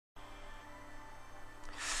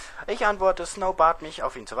Ich antworte, Snow bat mich,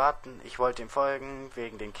 auf ihn zu warten. Ich wollte ihm folgen,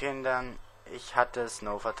 wegen den Kindern. Ich hatte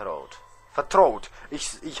Snow vertraut. Vertraut.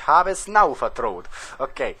 Ich habe Snow vertraut.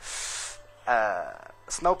 Okay.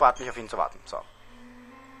 Snow bat mich, auf ihn zu warten. So.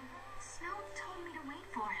 Snow told me to wait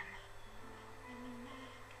for him.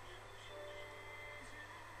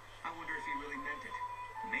 I wonder if he really meant it.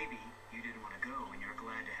 Maybe you didn't want to go and you're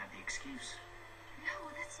glad to have the excuse.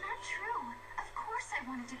 No, that's not true. Of course I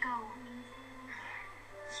wanted to go.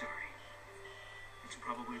 Sorry. It's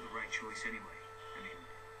probably the right choice anyway. I mean,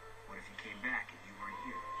 what if you came back and you weren't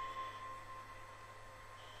here?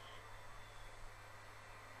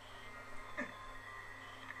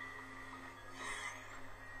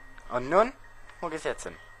 Und nun? Wo geht's jetzt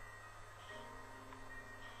hin?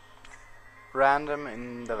 Random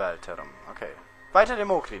in der Welt herum. Okay. Weiter dem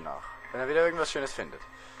Mokli nach, wenn er wieder irgendwas Schönes findet.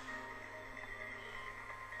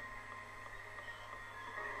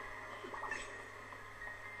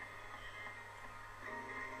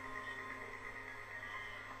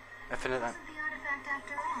 Er findet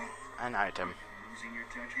ein Item.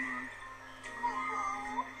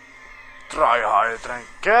 3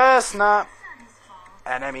 Heiltränke, Snap.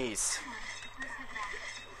 Enemies.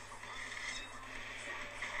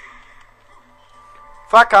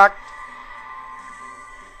 Verkackt.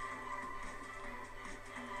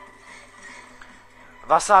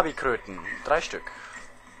 Wasabi-Kröten. 3 Stück.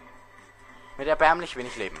 Mit erbärmlich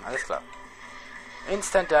wenig Leben. Alles klar.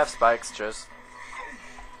 Instant Death Spikes. Tschüss.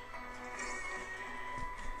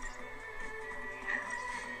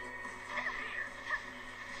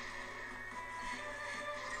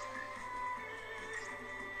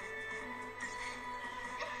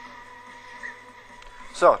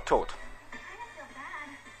 So, tot.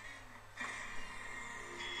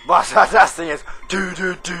 Was war das denn jetzt?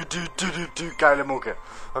 Geile Mucke.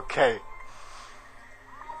 Okay.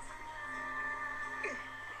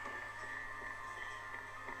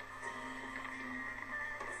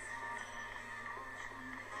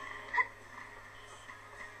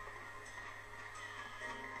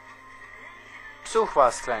 Such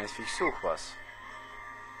was, kleines Viech, such was.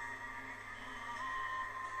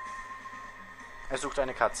 Er sucht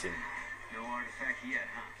eine Cutscene. No artifact yet,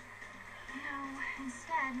 huh? No,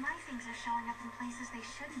 instead, my things are showing up in places they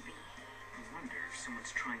shouldn't be. I wonder if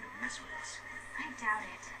someone's trying to mess with us. I doubt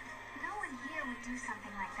it. No one here would do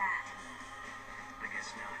something like that. I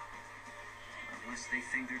guess not. Unless they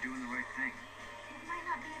think they're doing the right thing. It might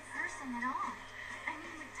not be a person at all. I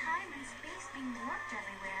mean, with time and space being warped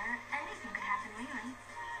everywhere, anything could happen, really.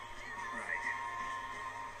 Right.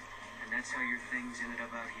 And that's how your things ended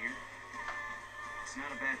up out here? It's not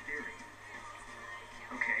a bad theory.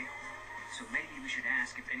 Okay, so maybe we should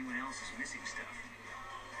ask if anyone else is missing stuff.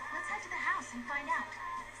 Let's head to the house and find out.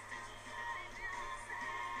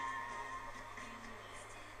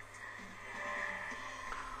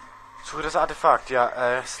 Suche das Artefakt, ja,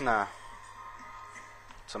 ist nah.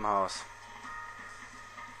 Zum Haus.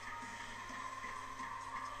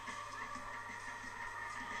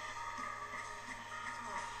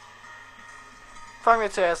 Fangen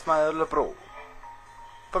wir zuerst mal Lebro.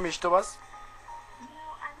 Vermischt du was? You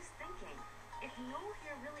know, I was thinking, if Noel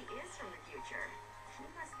here really is from the future, he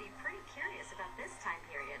must be pretty curious about this time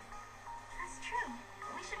period. That's true.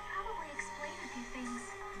 We should probably explain a few things.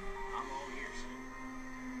 I'm all ears.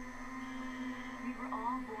 We were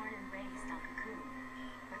all born and raised on Cocoon,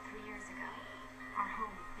 but 3 years ago, our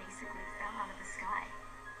home basically fell out of the sky.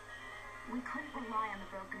 We couldn't rely on the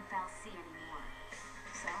broken Foul Sea anymore,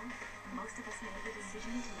 so most of us made the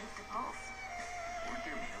decision to move to Pulse. Weren't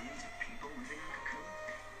there millions of people living on Cocoon?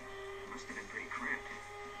 Must have been pretty cramped.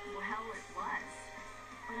 Well, it was.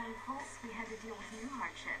 But on Pulse, we had to deal with new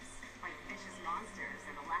hardships, like vicious monsters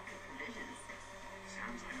and a lack of provisions.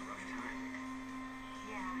 Sounds like a rough time.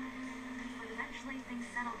 Yeah, but eventually things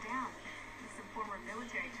settled down, and some former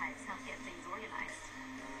military types helped get things organized.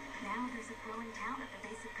 Now there's a growing town at the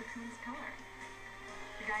base of Cocoon's pillar.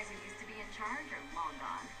 The guys who used to be in charge are long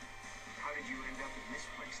gone. How did you end up in this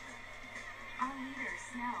place then? Our leader,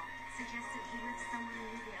 Snow, suggested he lived somewhere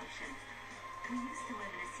near the ocean. We used to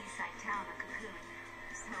live in a seaside town on Cocoon,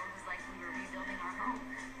 so it was like we were rebuilding our home.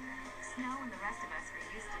 Snow and the rest of us were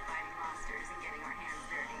used to fighting monsters and getting our hands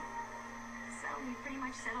dirty. So we pretty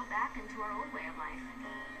much settled back into our old way of life.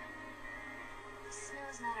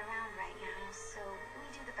 Snow's not around right now, so we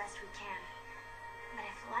do the best we can. But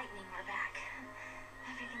if Lightning were back,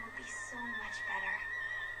 everything would be so much better.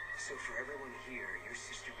 So for everyone here, your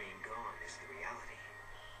sister being gone is the reality.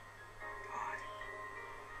 Odd.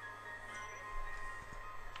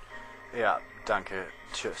 Ja, danke.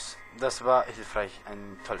 Tschüss. Das war hilfreich.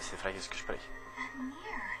 Ein tolles, hilfreiches Gespräch. That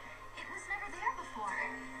mirror, it was never there before.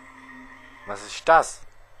 Was ist das?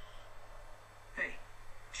 Hey,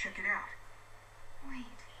 check it out.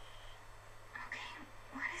 Wait. Okay,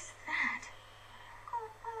 what is that?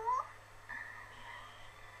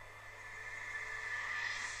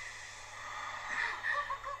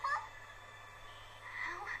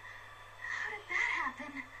 How did that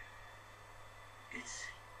happen? It's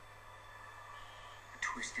a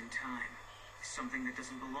twist in time. Something that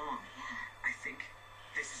doesn't belong. Yeah. I think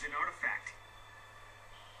this is an artifact.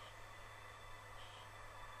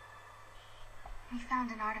 We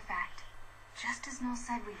found an artifact, just as Noel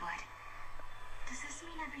said we would. Does this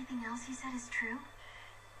mean everything else he said is true?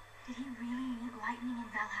 Did he really meet lightning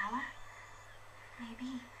in Valhalla?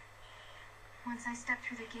 Maybe. Once I step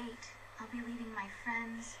through the gate, I'll be leaving my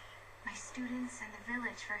friends, my students, and the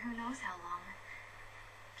village for who knows how long.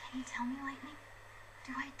 Can you tell me, Lightning?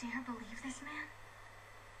 Do I dare believe this man?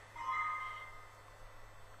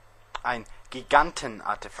 Ein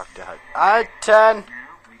Giganten-Artefakt erhalten. Alten!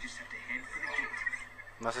 Now we just have to head for the gate.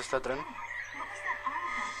 Was ist da drin? What was that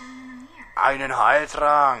artifact doing in the mirror? Einen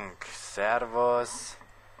Heiltrank. Servus.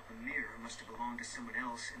 The mirror must have belonged to someone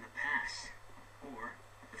else in the past. Or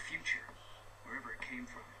the future. Wherever it came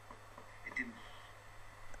from. It didn't.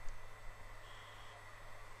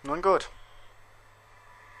 Nun gut.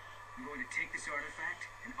 I'm going to take this artifact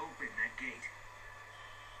and open that gate.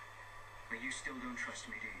 But you still don't trust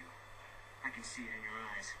me, do you? I can see it in your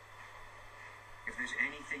eyes. If there's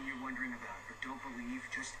anything you're wondering about or don't believe,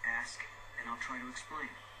 just ask, and I'll try to explain.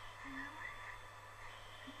 Well,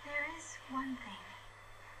 there is one thing.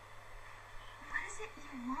 What is it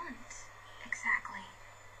you want, exactly?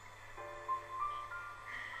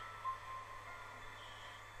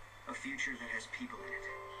 A future that has people in it.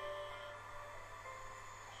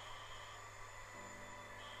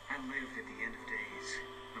 I lived at the end of days.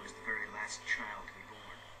 I was the very last child to be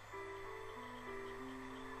born.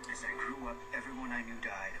 As I grew up, everyone I knew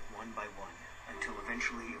died, one by one, until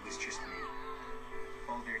eventually it was just me.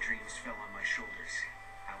 All their dreams fell on my shoulders.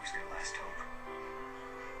 I was their last hope.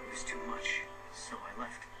 It was too much, so I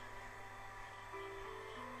left.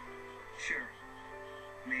 Sure,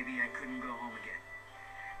 maybe I couldn't go home again.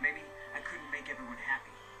 Maybe I couldn't make everyone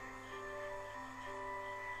happy.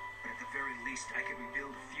 But at the very least, I could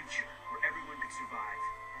rebuild a future where everyone could survive.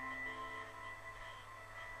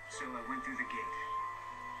 So I went through the gate.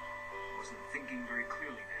 Wasn't thinking very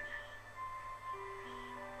clearly then.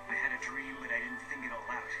 I had a dream, but I didn't think it all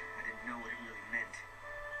out. I didn't know what it really meant.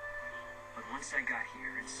 But once I got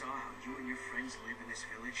here and saw how you and your friends live in this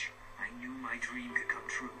village, I knew my dream could come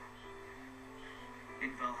true.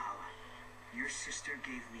 In Valhalla, your sister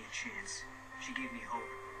gave me a chance. She gave me hope.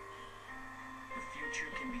 The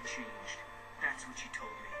future can be changed. That's what she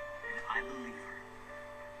told me, and I believe her.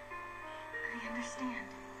 I understand.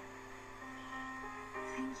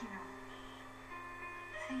 Thank you, Noel.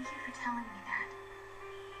 Thank you for telling me that.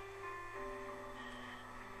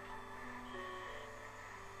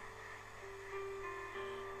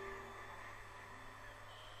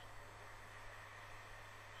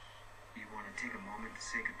 You want to take a moment to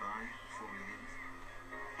say goodbye before we leave?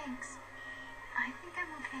 Thanks. I think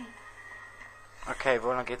I'm okay. Okay,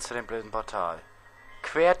 wo dann geht's zu dem blöden Portal?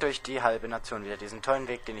 Quer durch die halbe Nation wieder. Diesen tollen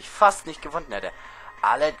Weg, den ich fast nicht gefunden hätte.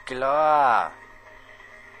 Alles klar.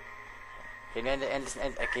 Den wir endlich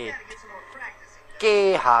geht.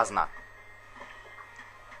 Geh, Hasner.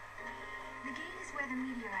 The gate is where the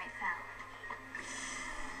meteorite fell.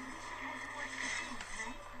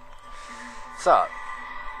 So.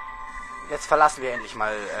 Jetzt verlassen wir endlich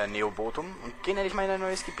mal Neobotum und gehen endlich mal in ein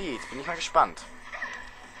neues Gebiet. Bin ich mal gespannt.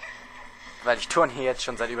 Weil ich turne hier jetzt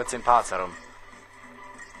schon seit über 10 Parts herum.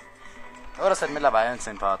 Oder seit mittlerweile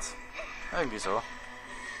 10 Parts. Irgendwie so.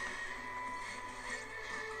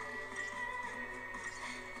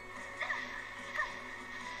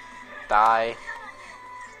 Die.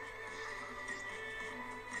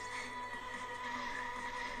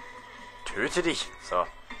 Töte dich. So.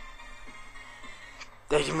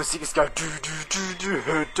 Die Musik ist geil.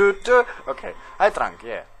 Okay. Heiltrank,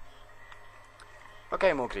 yeah.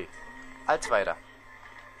 Okay, Mokri. Als weiter.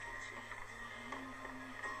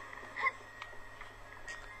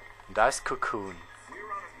 Da ist Cocoon.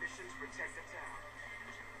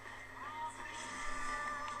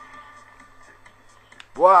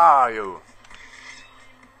 Where are you?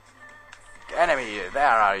 Enemy, there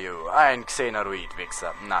are you. Ein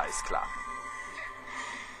Xenoid-Wichser. Na, ist klar.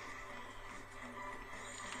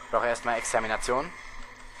 Ich brauche erstmal Extermination.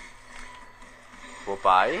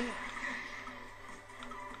 Wobei...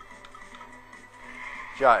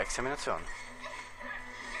 Ja, Extermination.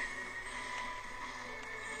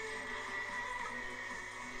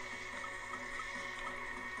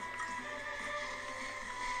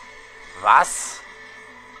 Was?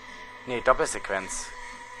 Nee, Doppelsequenz.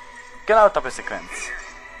 Genau, Doppelsequenz.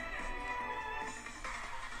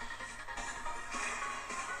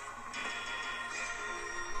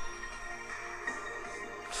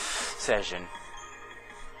 Sehr schön.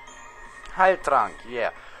 Heiltrank,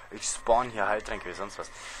 yeah. Ich spawn hier Heiltränke wie sonst was.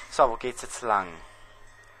 So, wo geht's jetzt lang?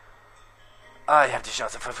 Ah, ich hab die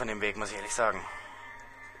Schnauze voll von dem Weg, muss ich ehrlich sagen.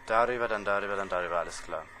 Darüber, dann darüber, dann darüber, alles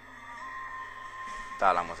klar.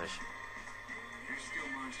 Da lang muss ich. There's still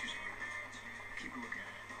monsters around. Keep a lookout.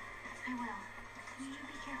 I will. You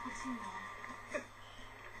be careful too, Noah.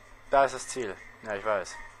 Da ist das Ziel. Ja, ich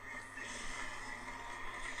weiß.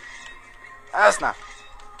 Erstmal.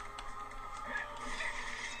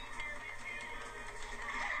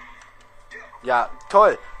 Ja,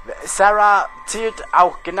 toll. Sarah zielt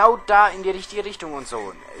auch genau da in die richtige Richtung und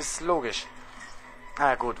so. Ist logisch.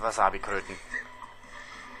 Na gut, Wasabi-Kröten.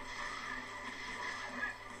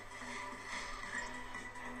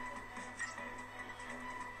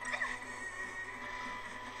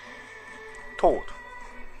 Tot.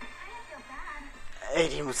 Ey,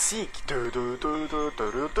 die Musik.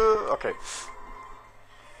 Okay.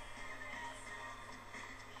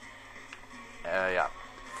 Ja.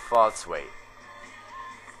 False Way.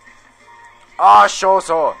 Ah, schon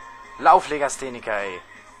so. Lauflegastheniker, ey.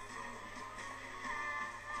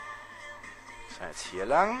 So, jetzt hier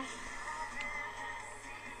lang.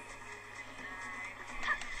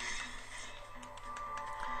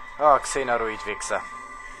 Oh, Xenaroid-Wichser.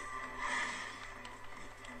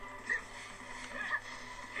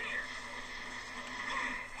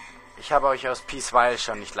 Ich habe euch aus Peaceville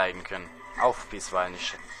schon nicht leiden können. Auf Peaceville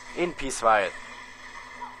nicht. In Peaceville.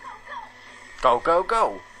 Go, go,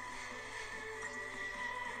 go.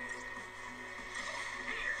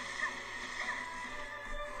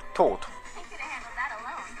 Tot.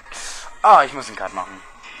 Ah, ich muss einen Cut machen.